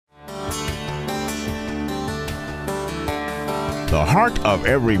The heart of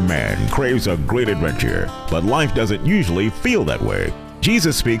every man craves a great adventure, but life doesn't usually feel that way.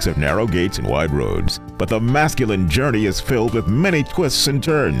 Jesus speaks of narrow gates and wide roads, but the masculine journey is filled with many twists and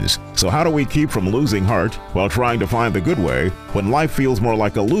turns. So how do we keep from losing heart while trying to find the good way when life feels more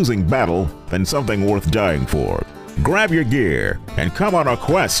like a losing battle than something worth dying for? Grab your gear and come on a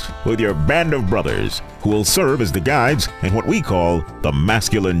quest with your band of brothers who will serve as the guides in what we call the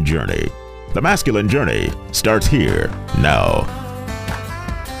masculine journey. The masculine journey starts here now.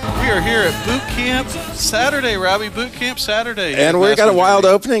 We are here at Boot Camp Saturday, Robbie. Boot Camp Saturday. And we got a wild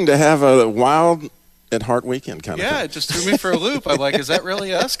opening to have a wild at Heart weekend kind of thing. Yeah, it just threw me for a loop. I'm like, is that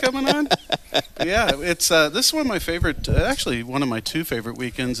really us coming on? Yeah, it's this is one of my favorite, actually one of my two favorite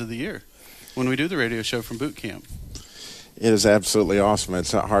weekends of the year when we do the radio show from Boot Camp. It is absolutely awesome.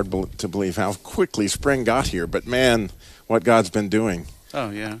 It's not hard to believe how quickly spring got here, but man, what God's been doing. Oh,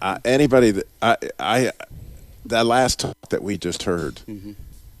 yeah. Anybody that that last talk that we just heard, Mm-hmm.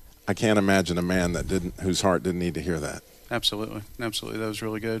 I can't imagine a man whose heart didn't need to hear that. Absolutely. That was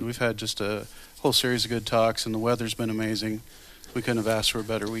really good. We've had just a whole series of good talks, and the weather's been amazing. We couldn't have asked for a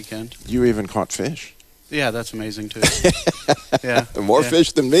better weekend. You even caught fish. Yeah, that's amazing, too. Yeah. More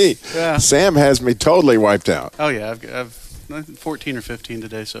fish than me. Yeah. Sam has me totally wiped out. Oh, yeah. I've 14 or 15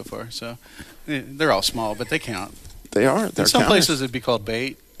 today so far. So they're all small, but they count. They are. In some places it'd be called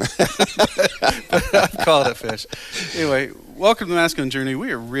bait. I've called it fish. Anyway, welcome to the Masculine Journey.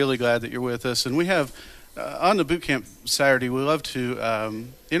 We are really glad that you're with us. And we have, on the Boot Camp Saturday, we love to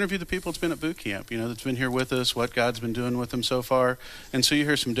interview the people that's been at Boot Camp, that's been here with us, what God's been doing with them so far. And so you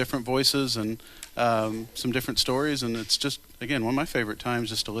hear some different voices and some different stories. And it's just, again, one of my favorite times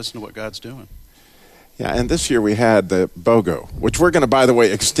just to listen to what God's doing. Yeah, and this year we had the BOGO, which we're going to, by the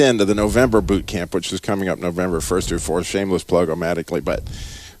way, extend to the November boot camp, which is coming up November 1st through 4th, shameless plug automatically. But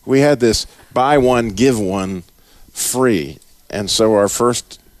we had this buy one, give one free. And so our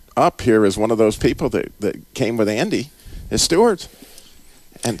first up here is one of those people that came with Andy, is Stuart.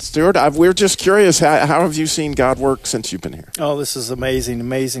 And Stuart, we're just curious, how have you seen God work since you've been here? Oh, this is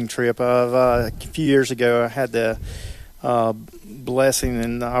amazing trip. A few years ago, I had the blessing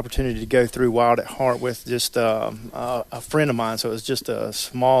and the opportunity to go through Wild at Heart with just a friend of mine. So it was just a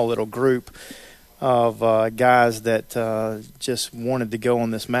small little group of guys that just wanted to go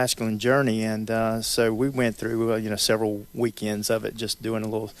on this masculine journey. And so we went through several weekends of it, just doing a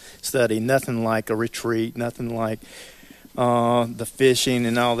little study. Nothing like a retreat, nothing like the fishing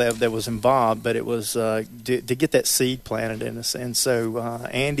and all that was involved, but it was to get that seed planted in us. And so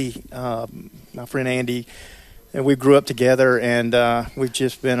Andy, my friend Andy, and we grew up together, and we've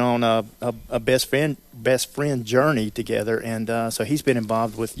just been on a best friend journey together. And so he's been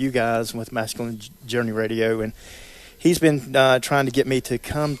involved with you guys, with Masculine Journey Radio, and he's been trying to get me to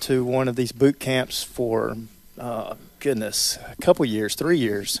come to one of these boot camps for, a couple years, 3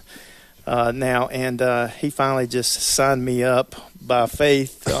 years now. And he finally just signed me up by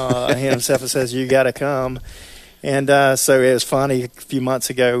faith himself and says, you got to come. And so it was funny. A few months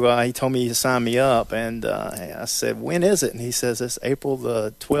ago, he told me to sign me up, and I said, when is it? And he says, it's April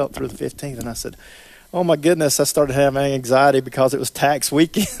the 12th through the 15th. And I said, oh, my goodness, I started having anxiety because it was tax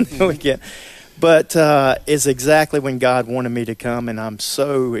weekend. But it's exactly when God wanted me to come, and I'm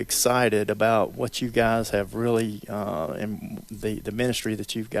so excited about what you guys have really, and the ministry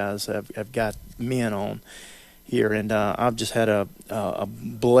that you guys have got men on here. And I've just had a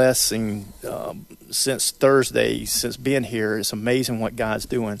blessing since Thursday, since being here. It's amazing what God's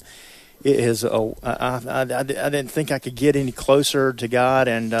doing. It is. I didn't think I could get any closer to God,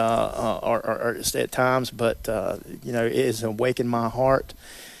 and or at times, but it has awakened my heart.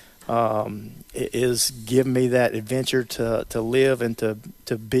 It is giving me that adventure to live and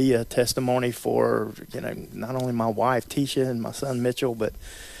to be a testimony for not only my wife Tisha and my son Mitchell, but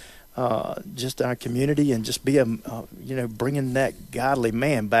just our community, and just be bringing that godly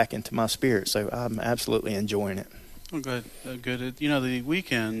man back into my spirit. So I'm absolutely enjoying it. Oh, good. The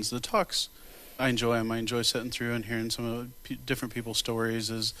weekends, the talks, I enjoy them. I enjoy sitting through and hearing some of different people's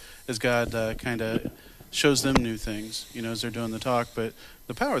stories as God kind of shows them new things, as they're doing the talk. But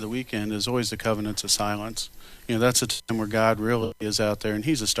the power of the weekend is always the covenants of silence. That's a time where God really is out there, and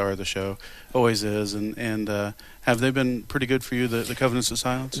he's the star of the show, always is. And have they been pretty good for you, the covenants of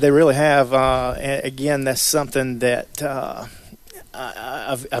silence? They really have. And again, that's something that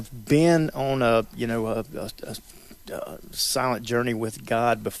I've been on a silent journey with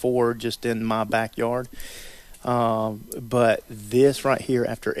God before, just in my backyard. But this right here,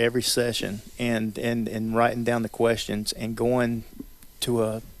 after every session, and writing down the questions and going to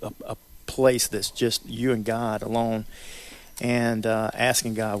a place that's just you and God alone, and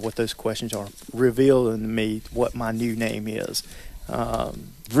asking God what those questions are, revealing to me what my new name is.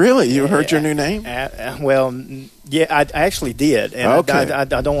 Really? You heard your new name? Well, yeah, I actually did, and Okay. I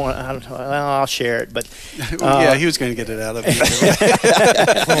don't want. I'll share it, but Yeah, he was going to get it out of you.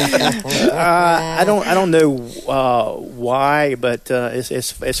 I don't know why, but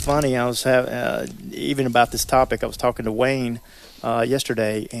it's funny. I was even about this topic. I was talking to Wayne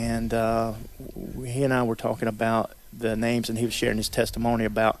yesterday, and he and I were talking about the names, and he was sharing his testimony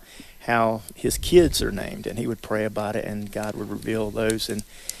about how his kids are named, and he would pray about it, and God would reveal those. And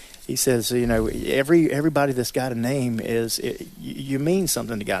he says, everybody that's got a name you mean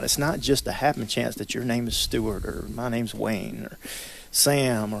something to God. It's not just a happen chance that your name is Stuart or my name's Wayne or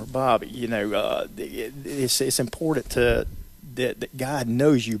Sam or Bobby. It's important that God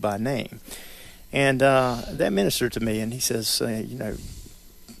knows you by name, and that ministered to me. And he says,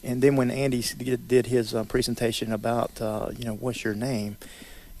 and then when Andy did his presentation about what's your name.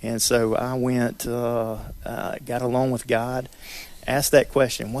 And so I went, got along with God, asked that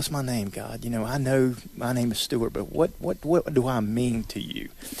question, what's my name, God? I know my name is Stuart, but what do I mean to you?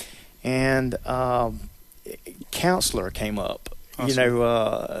 And counselor came up, Awesome.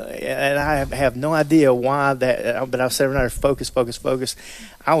 And I have no idea why that, but I was sitting there, focus.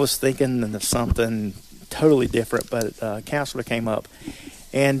 I was thinking of something totally different, but counselor came up.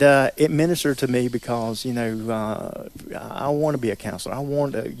 And it ministered to me because, I want to be a counselor. I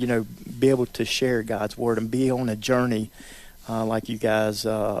want to, be able to share God's word and be on a journey like you guys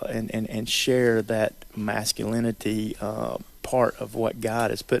and share that masculinity part of what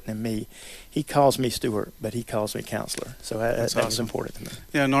God is putting in me. He calls me Stuart, but he calls me counselor. So that was awesome. important to me.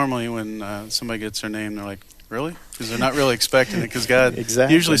 Yeah, normally when somebody gets their name, they're like, really? Because they're not really expecting it, because God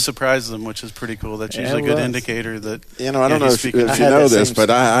Exactly. usually surprises them, which is pretty cool. That's usually a good indicator that, I don't know if you I had know that this, same but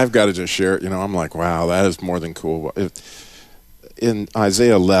story. I've got to just share it. I'm like, wow, that is more than cool. In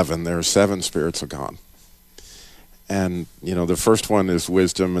Isaiah 11, there are 7 spirits of God. And, the first one is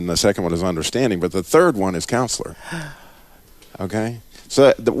wisdom, and the second one is understanding, but the third one is counselor. Okay?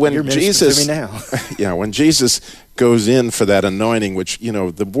 So when You're ministering Jesus, to me now. yeah, when Jesus goes in for that anointing, which,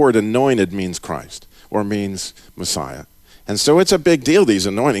 the word anointed means Christ or means Messiah. And so it's a big deal, these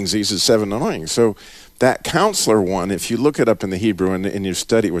anointings, these 7 anointings. So that counselor one, if you look it up in the Hebrew and you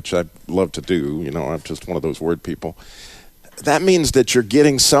study, which I love to do, I'm just one of those word people, that means that you're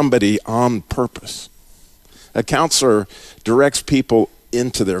getting somebody on purpose. A counselor directs people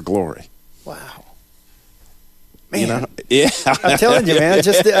into their glory. Wow. Man, Yeah. I'm telling you, man,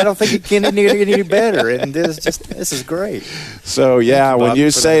 I don't think it can get any better. And this is great. So yeah, when Bob, you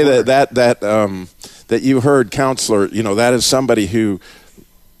for say that that you heard counselor, that is somebody who,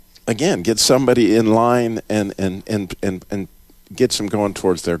 again, gets somebody in line and gets them going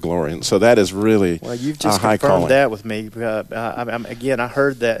towards their glory. And so that is really Well, you've a just high confirmed calling. that with me. Again, I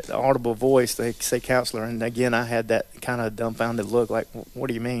heard that audible voice, they say counselor, and again, I had that kind of dumbfounded look like, what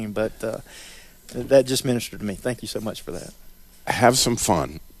do you mean? But that just ministered to me. Thank you so much for that. Have some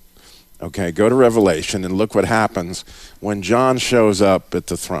fun. Okay, go to Revelation and look what happens when John shows up at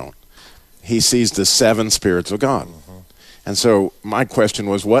the throne. He sees the 7 spirits of God. And so my question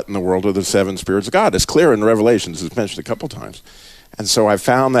was, what in the world are the 7 spirits of God? It's clear in Revelations. It's mentioned a couple times. And so I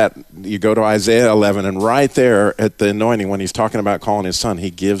found that you go to Isaiah 11, and right there at the anointing, when he's talking about calling his son,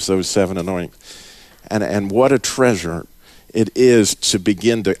 he gives those 7 anointings. And what a treasure it is to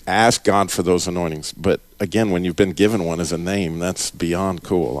begin to ask God for those anointings. But again, when you've been given one as a name, that's beyond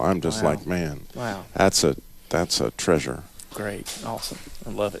cool. I'm just like, man, Wow. that's a treasure. Great. Awesome. I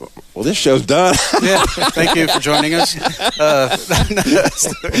love it. Well, this show's done. yeah, thank you for joining us.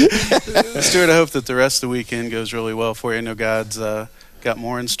 Stuart, I hope that the rest of the weekend goes really well for you. I know God's got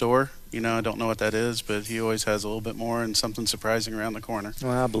more in store. I don't know what that is, but he always has a little bit more and something surprising around the corner.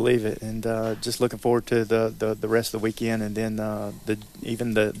 Well, I believe it, and just looking forward to the rest of the weekend, and then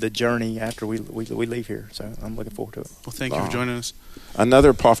even the journey after we leave here. So I'm looking forward to it. Well, thank you for joining us.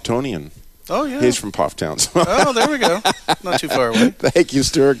 Another Poftonian. Oh, yeah. He's from Pofftown. Oh, there we go. Not too far away. Thank you,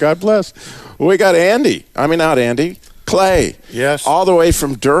 Stuart. God bless. Well, we got Andy. I mean, not Andy. Clay. Yes. All the way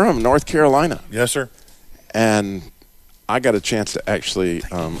from Durham, North Carolina. Yes, sir. And I got a chance to actually,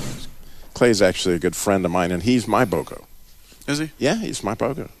 Clay's actually a good friend of mine, and he's my BOGO. Is he? Yeah, he's my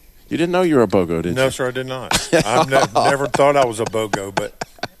BOGO. You didn't know you were a BOGO, did you? No, sir, I did not. I've never thought I was a BOGO, but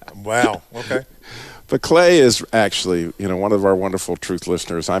wow. Okay. But Clay is actually, one of our wonderful truth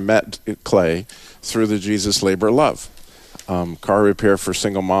listeners. I met Clay through the Jesus Labor Love. Car repair for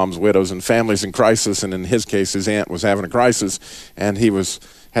single moms, widows, and families in crisis. And in his case, his aunt was having a crisis, and he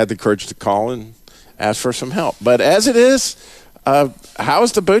had the courage to call and ask for some help. But as it is,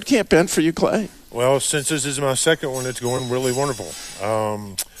 how's the boot camp been for you, Clay? Well, since this is my second one, it's going really wonderful.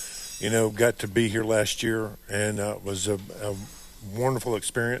 Got to be here last year, and it was a wonderful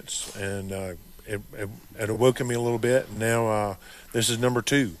experience, and it awoken me a little bit. And now this is number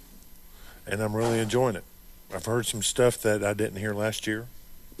 2, and I'm really enjoying it. I've heard some stuff that I didn't hear last year,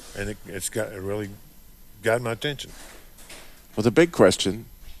 and it really got my attention. Well, the big question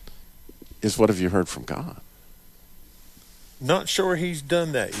is, what have you heard from God? Not sure he's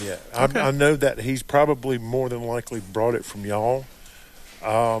done that yet. Okay. I know that he's probably more than likely brought it from y'all.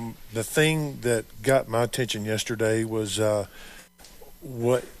 The thing that got my attention yesterday was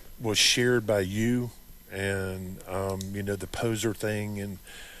what was shared by you, and the poser thing, and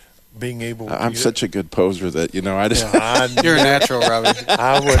being able to, I'm such a good poser that I just You're a natural, Robbie.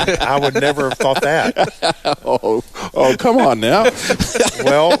 I would never have thought that. oh come on now.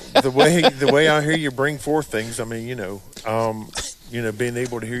 Well, the way I hear you bring forth things, I mean, being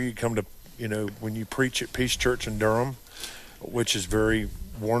able to hear you come to, when you preach at Peace Church in Durham, which is very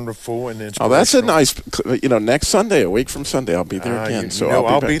wonderful and inspirational. Oh, that's a nice. Next Sunday, a week from Sunday, I'll be there again.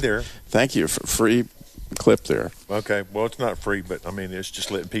 I'll be there. Thank you for free clip there. Okay, well, it's not free, but I mean, it's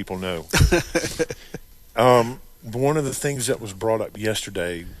just letting people know. One of the things that was brought up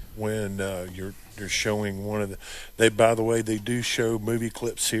yesterday when you're showing one of the, by the way, they do show movie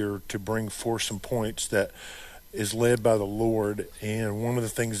clips here to bring forth some points that is led by the Lord. And one of the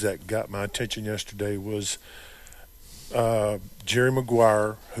things that got my attention yesterday was Jerry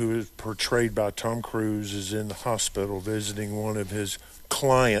Maguire, who is portrayed by Tom Cruise, is in the hospital visiting one of his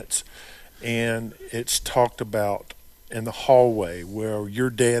clients, and it's talked about in the hallway where your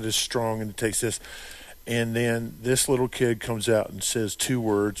dad is strong and it takes this, and then this little kid comes out and says 2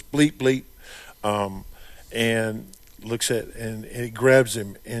 words, bleep bleep, and looks at and it grabs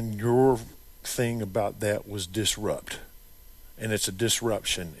him, and your thing about that was disrupt, and it's a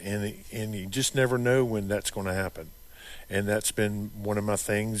disruption, and you just never know when that's going to happen. And that's been one of my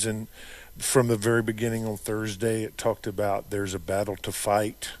things. And from the very beginning on Thursday, it talked about there's a battle to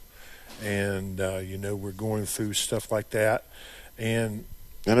fight. And, we're going through stuff like that. And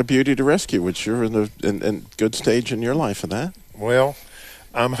a beauty to rescue, which you're in good stage in your life in that. Well,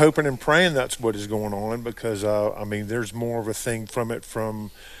 I'm hoping and praying that's what is going on, because, there's more of a thing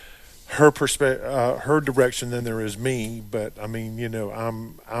from her perspective, her direction than there is me. But,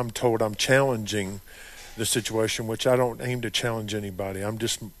 I'm told I'm challenging the situation, which I don't aim to challenge anybody. I'm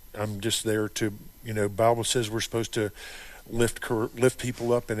just there to, Bible says we're supposed to lift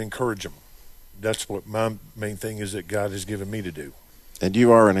people up and encourage them. That's what my main thing is that God has given me to do. And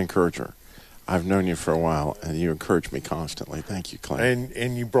you are an encourager. I've known you for a while, and you encourage me constantly. Thank you, Clay.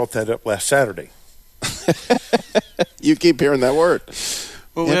 And you brought that up last Saturday. You keep hearing that word.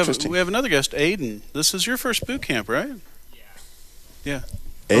 Well, we have another guest, Aiden. This is your first boot camp, right? Yeah.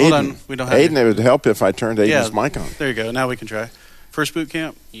 Aiden, hold on, we don't have Aiden, it would help if I turned Aiden's mic on. There you go. Now we can try. First boot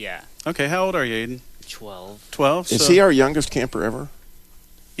camp? Yeah. Okay, how old are you, Aiden? 12. 12? Is he our youngest camper ever?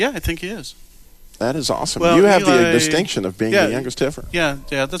 Yeah, I think he is. That is awesome. Well, you have Eli, the distinction of being the youngest ever. Yeah,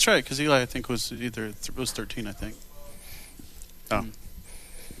 that's right, because Eli, I think, was was 13, I think. Oh.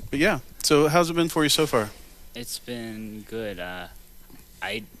 But yeah, so how's it been for you so far? It's been good. I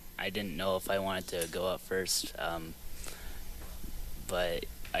didn't know if I wanted to go up first, but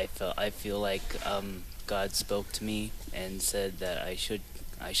I feel like God spoke to me and said that I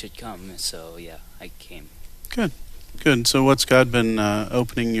should come. So yeah, I came. Good. So what's God been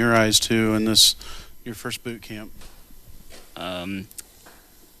opening your eyes to in your first boot camp? I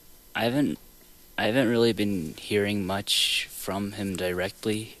haven't really been hearing much from him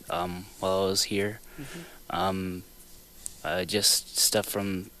directly while I was here. Mm-hmm. Just stuff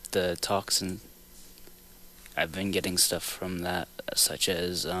from the talks, and I've been getting stuff from that, such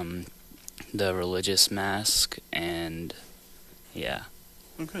as the religious mask, and yeah.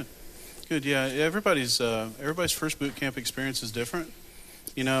 Oh, good. Yeah, everybody's first boot camp experience is different,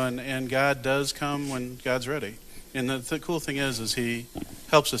 and God does come when God's ready. And the cool thing is He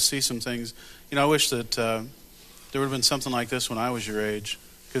helps us see some things. I wish that there would have been something like this when I was your age,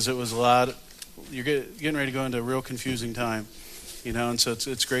 because it was a lot. You're getting ready to go into a real confusing time, and so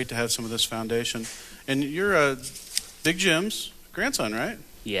it's great to have some of this foundation. And you're Big Jim's grandson, right?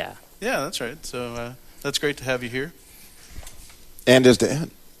 Yeah. Yeah, that's right. So that's great to have you here. And his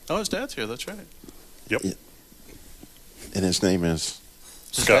dad. Oh, his dad's here. That's right. Yep. Yeah. And his name is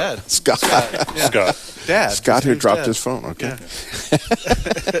His Scott. dad. Scott. Yeah. Scott. Dad. Scott, who name's dropped Dad. his phone. Okay. Yeah.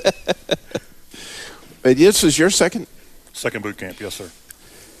 But this is your second. Second boot camp, yes, sir.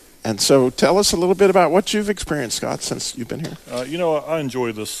 And so tell us a little bit about what you've experienced, Scott, since you've been here. I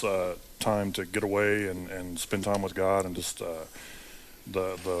enjoy this time to get away and spend time with God, and just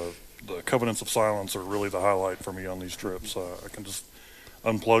the the covenants of silence are really the highlight for me on these trips. I can just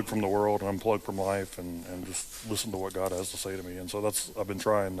unplug from the world and unplug from life and just listen to what God has to say to me. And so I've been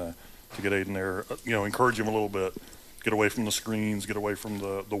trying to get Aiden there, encourage him a little bit, get away from the screens, get away from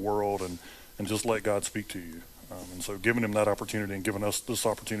the world, and just let God speak to you. And so giving him that opportunity and giving us this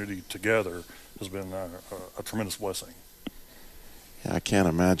opportunity together has been a tremendous blessing. Yeah, I can't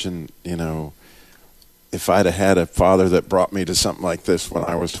imagine, if I'd have had a father that brought me to something like this when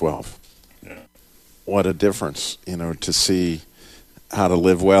I was 12. Yeah. What a difference, to see how to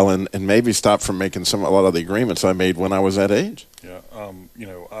live well and maybe stop from making a lot of the agreements I made when I was that age. Yeah.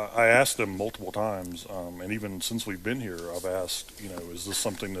 I asked them multiple times, and even since we've been here, I've asked, is this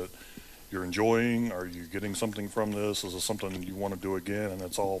something that you're enjoying? Are you getting something from this? Is this something you want to do again? And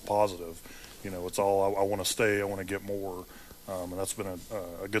it's all positive. It's all, I want to stay, I want to get more. And that's been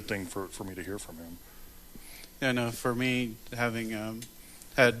a good thing for me to hear from him. Yeah, no, for me, having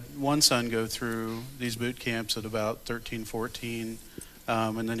had one son go through these boot camps at about 13, 14,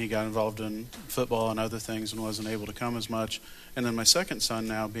 and then he got involved in football and other things and wasn't able to come as much. And then my second son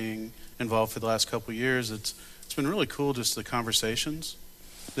now being involved for the last couple of years, it's been really cool, just the conversations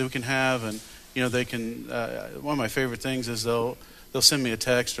that we can have. And, they can, one of my favorite things is they'll send me a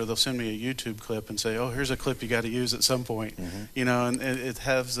text or they'll send me a YouTube clip and say, oh, here's a clip you got to use at some point. Mm-hmm. And it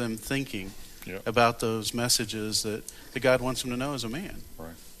has them thinking about those messages that God wants them to know as a man.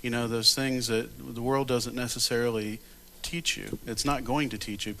 Right. Those things that the world doesn't necessarily teach you. It's not going to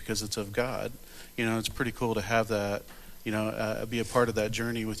teach you because it's of God. It's pretty cool to have that, be a part of that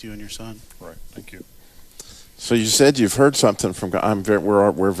journey with you and your son. Right. Thank you. So you said you've heard something from God.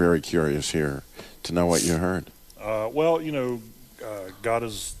 We're very curious here to know what you heard. God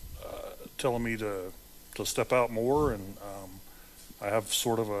is telling me to step out more, and I have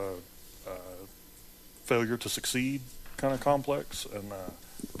sort of a failure to succeed kind of complex, and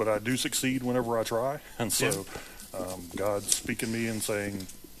but I do succeed whenever I try, and so God's speaking to me and saying,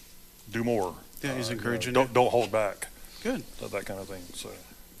 "Do more." Yeah, He's encouraging you. Don't hold back. Good. That kind of thing. So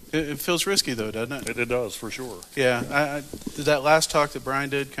it feels risky though, doesn't it? It does for sure. Yeah. Did that last talk that Brian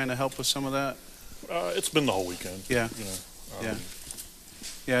did kind of help with some of that? It's been the whole weekend. Yeah.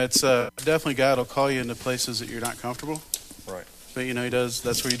 Yeah, it's definitely God will call you into places that you're not comfortable. Right. But He does.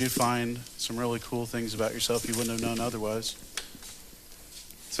 That's where you do find some really cool things about yourself you wouldn't have known otherwise.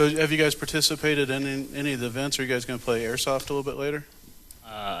 So, have you guys participated in any of the events? Are you guys going to play airsoft a little bit later?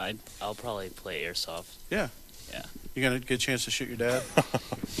 I'll probably play airsoft. Yeah. Yeah. You going to get a chance to shoot your dad?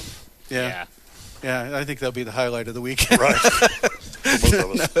 Yeah. Yeah, I think that'll be the highlight of the weekend. Right. For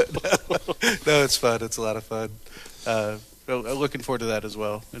both of us. No, it's fun. It's a lot of fun. Looking forward to that as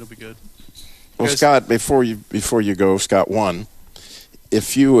well. It'll be good. Well, Scott, before you go, Scott,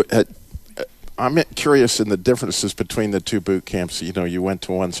 if you I'm curious in the differences between the two boot camps. You went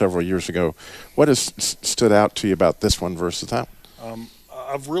to one several years ago. What has stood out to you about this one versus that one?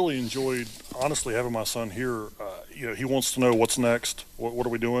 I've really enjoyed, honestly, having my son here. He wants to know what's next, what are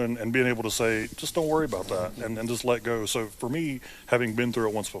we doing, and being able to say, just don't worry about that, and just let go. So for me, having been through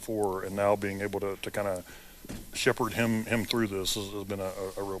it once before and now being able to kind of shepherd him through this has been a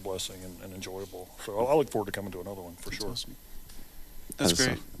real blessing and enjoyable. So I look forward to coming to another one for sure. Awesome. That's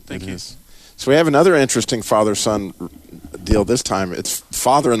great. Thank you. So we have another interesting father-son deal this time. It's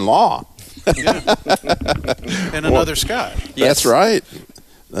father-in-law. Yeah. And another Scott. That's right.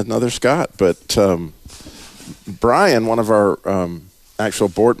 Another Scott. But Brian, one of our actual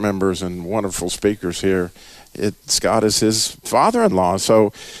board members and wonderful speakers here, Scott is his father-in-law.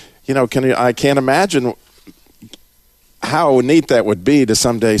 So, I can't imagine how neat that would be to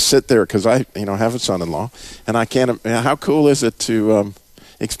someday sit there, because I, have a son-in-law, and I can't. How cool is it to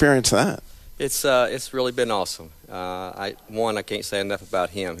experience that? It's really been awesome. I can't say enough about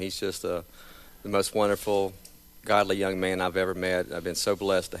him. He's just the most wonderful, godly young man I've ever met. I've been so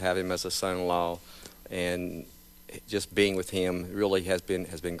blessed to have him as a son-in-law, and just being with him really has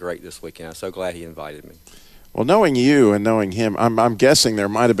been great this weekend. I'm so glad he invited me. Well, knowing you and knowing him, I'm guessing there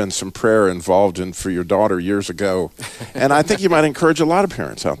might have been some prayer involved for your daughter years ago, and I think you might encourage a lot of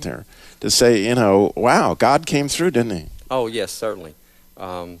parents out there to say, wow, God came through, didn't He? Oh yes, certainly.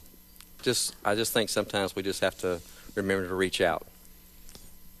 I just think sometimes we just have to remember to reach out.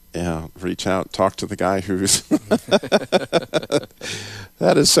 Yeah, reach out, talk to the guy who's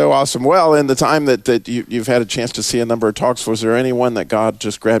that is so awesome. Well, in the time that you've had a chance to see a number of talks, was there anyone that God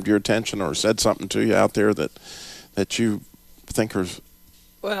just grabbed your attention or said something to you out there that you think is?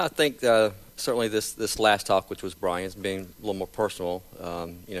 Well, I think certainly this last talk, which was Brian's, being a little more personal.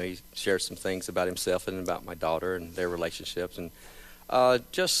 He shared some things about himself and about my daughter and their relationships, and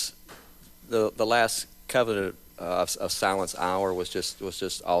just the last covenant of Silence Hour was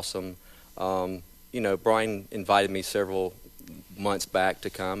just awesome. Brian invited me several months back to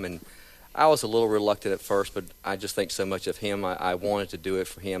come, and I was a little reluctant at first, but I just think so much of him. I wanted to do it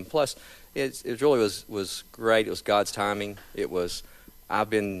for him. Plus, it really was great. It was God's timing. I've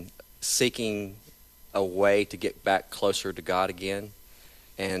been seeking a way to get back closer to God again,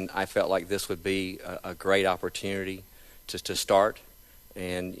 and I felt like this would be a great opportunity to start.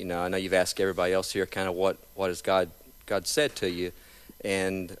 And I know you've asked everybody else here kind of what has God said to you,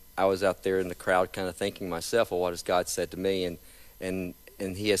 and I was out there in the crowd kind of thinking myself, well, what has God said to me? And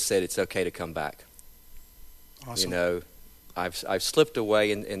He has said it's okay to come back. Awesome. I've slipped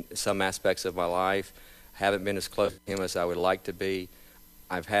away in some aspects of my life, haven't been as close to Him as I would like to be.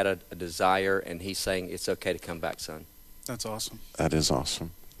 I've had a desire, and He's saying it's okay to come back, son. That's awesome. That is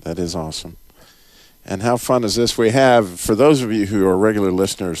awesome. That is awesome. And how fun is this? We have, for those of you who are regular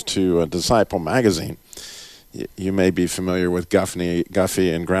listeners to Disciple Magazine, you may be familiar with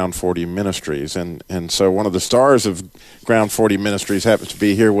Guffey and Ground 40 Ministries. And so one of the stars of Ground 40 Ministries happens to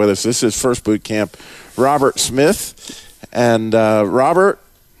be here with us. This is First Boot Camp, Robert Smith. And Robert,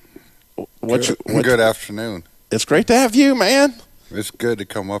 good afternoon. It's great to have you, man. It's good to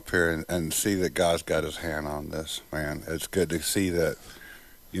come up here and see that God's got His hand on this, man. It's good to see that,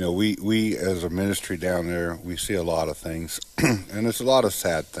 we as a ministry down there, we see a lot of things, and it's a lot of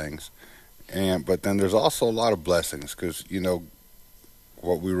sad things. But then there's also a lot of blessings, because,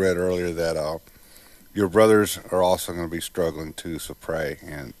 what we read earlier, that your brothers are also going to be struggling too, so pray.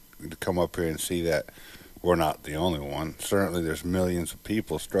 And to come up here and see that we're not the only one. Certainly there's millions of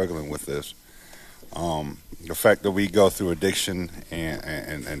people struggling with this. The fact that we go through addiction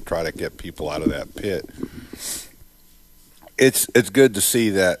and try to get people out of that pit, it's good to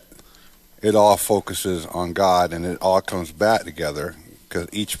see that it all focuses on God and it all comes back together, because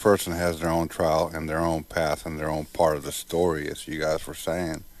each person has their own trial and their own path and their own part of the story, as you guys were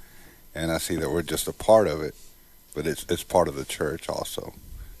saying. And I see that we're just a part of it, but it's part of the church also,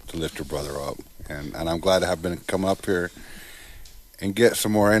 to lift your brother up. And I'm glad to have been come up here and get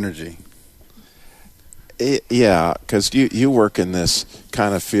some more energy. Yeah, because you work in this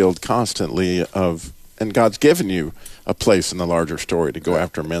kind of field constantly and God's given you a place in the larger story to go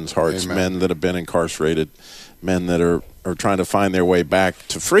after men's hearts, Amen. Men that have been incarcerated, men that are trying to find their way back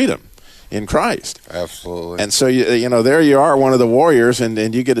to freedom in Christ. Absolutely. And so, there you are, one of the warriors,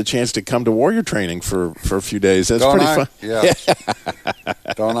 and you get a chance to come to warrior training for a few days. That's Don't pretty I? fun.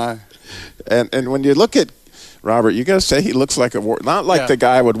 Yeah. Don't I? And when you look at Robert, you got to say he looks like not like the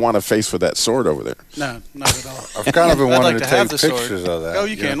guy I would want to face with that sword over there. No, not at all. I've kind of been I'd wanting like to have take the pictures sword. of that. Oh,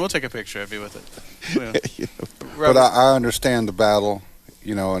 you can. We'll take a picture of you with it. Yeah. But I understand the battle,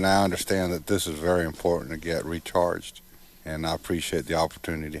 and I understand that this is very important to get recharged. And I appreciate the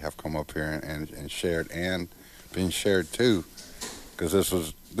opportunity to have come up here and shared, and being shared too, because this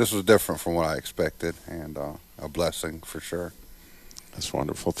was different from what I expected, and a blessing for sure. That's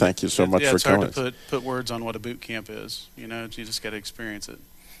wonderful. Thank you so much for it's coming. It's hard to put words on what a boot camp is. You just got to experience it.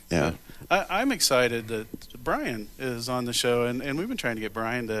 Yeah. I'm excited that Brian is on the show, and we've been trying to get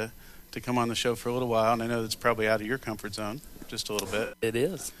Brian to come on the show for a little while, and I know that's probably out of your comfort zone just a little bit. It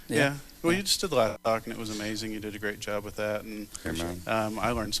is. Yeah. Well, you just did a lot of talking. It was amazing. You did a great job with that, and Amen.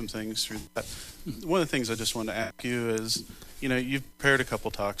 I learned some things through that. One of the things I just wanted to ask you is, you've prepared a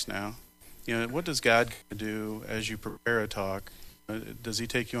couple talks now. What does God do as you prepare a talk? Does He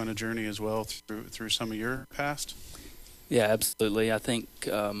take you on a journey as well through some of your past? Yeah, absolutely. I think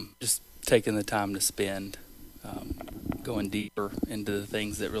just taking the time to spend, going deeper into the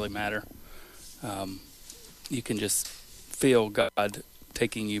things that really matter. You can just feel God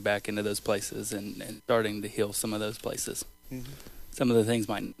taking you back into those places and starting to heal some of those places. Mm-hmm. Some of the things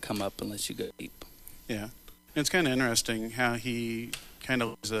might come up unless you go deep. Yeah. And it's kind of interesting how He kind of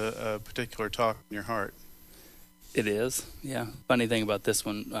leaves a particular talk in your heart. It is, yeah. Funny thing about this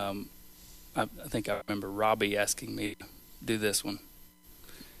one, I think I remember Robbie asking me to do this one.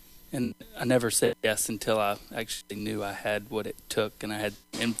 And I never said yes until I actually knew I had what it took and I had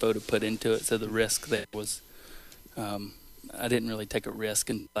info to put into it. So the risk there was, I didn't really take a risk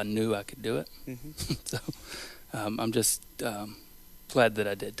until I knew I could do it. Mm-hmm. So I'm just glad that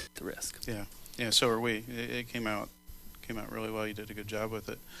I did take the risk. Yeah. Yeah, so are we. It came out really well. You did a good job with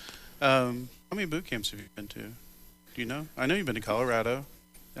it. How many boot camps have you been to? Do you know? I know you've been to Colorado.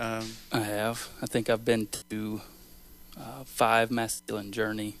 I have. I think I've been to 5 Masculine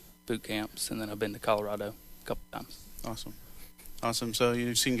Journey boot camps, and then I've been to Colorado a couple times. Awesome. So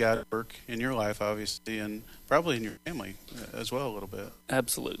you've seen God work in your life, obviously, and probably in your family as well a little bit.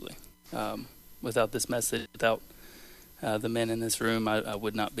 Absolutely. Without this message, without the men in this room, I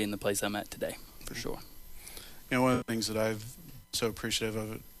would not be in the place I'm at today, for sure. one of the things that I've so appreciative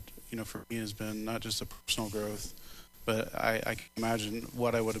of it, for me has been not just a personal growth, but I can imagine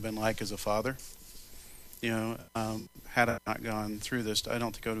what I would have been like as a father. Had I not gone through this, I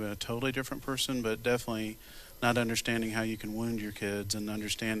don't think I would have been a totally different person, but definitely not understanding how you can wound your kids and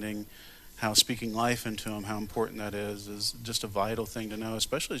understanding how speaking life into them, how important that is just a vital thing to know,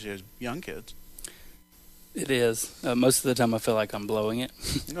 especially as you have young kids. It is. Most of the time I feel like I'm blowing it.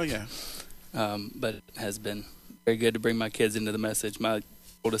 Oh, yeah. But it has been very good to bring my kids into the message. My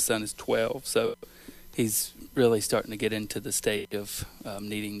oldest son is 12, so he's really starting to get into the stage of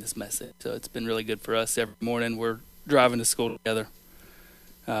needing this message. So it's been really good for us. Every morning we're driving to school together,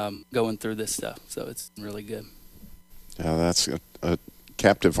 going through this stuff. So it's been really good. Yeah, that's a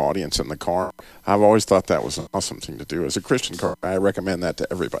captive audience in the car. I've always thought that was an awesome thing to do. As a Christian car, I recommend that to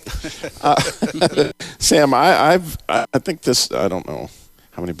everybody. Sam, I think this, I don't know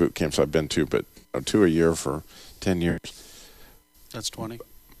how many boot camps I've been to, but 2 a year for 10 years. That's 20.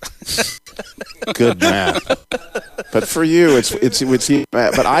 Good math. But for you, it's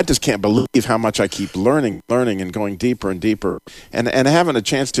but I just can't believe how much I keep learning and going deeper and deeper and having a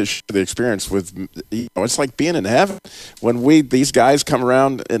chance to share the experience with, it's like being in heaven when these guys come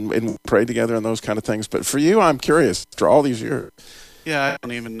around and pray together and those kind of things. But for you, I'm curious after all these years. Yeah, I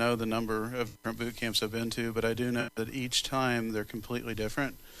don't even know the number of different boot camps I've been to, but I do know that each time they're completely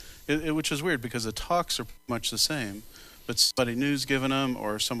different, which is weird because the talks are much the same. But somebody new's giving them,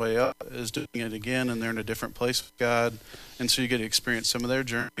 or somebody else is doing it again, and they're in a different place with God, and so you get to experience some of their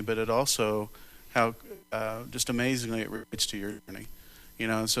journey. But it also, how just amazingly it relates to your journey,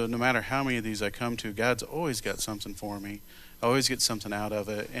 And so no matter how many of these I come to, God's always got something for me. I always get something out of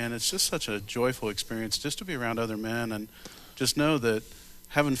it, and it's just such a joyful experience just to be around other men and just know that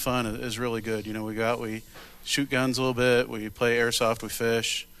having fun is really good. We go out, we shoot guns a little bit, we play airsoft, we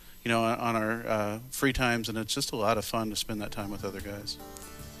fish. On our free times, and it's just a lot of fun to spend that time with other guys.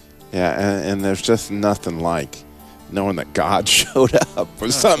 Yeah, and there's just nothing like knowing that God showed up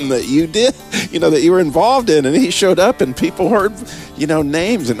for something that you did, that you were involved in, and he showed up, and people heard,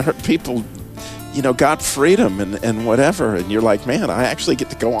 names, and heard people, got freedom and whatever, and you're like, man, I actually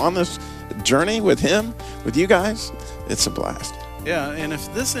get to go on this journey with him, with you guys. It's a blast. Yeah, and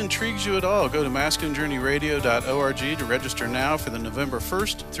if this intrigues you at all, go to masculinejourneyradio.org to register now for the November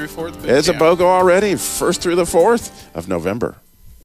 1st through 4th boot camp. It's a BOGO already, 1st through the 4th of November.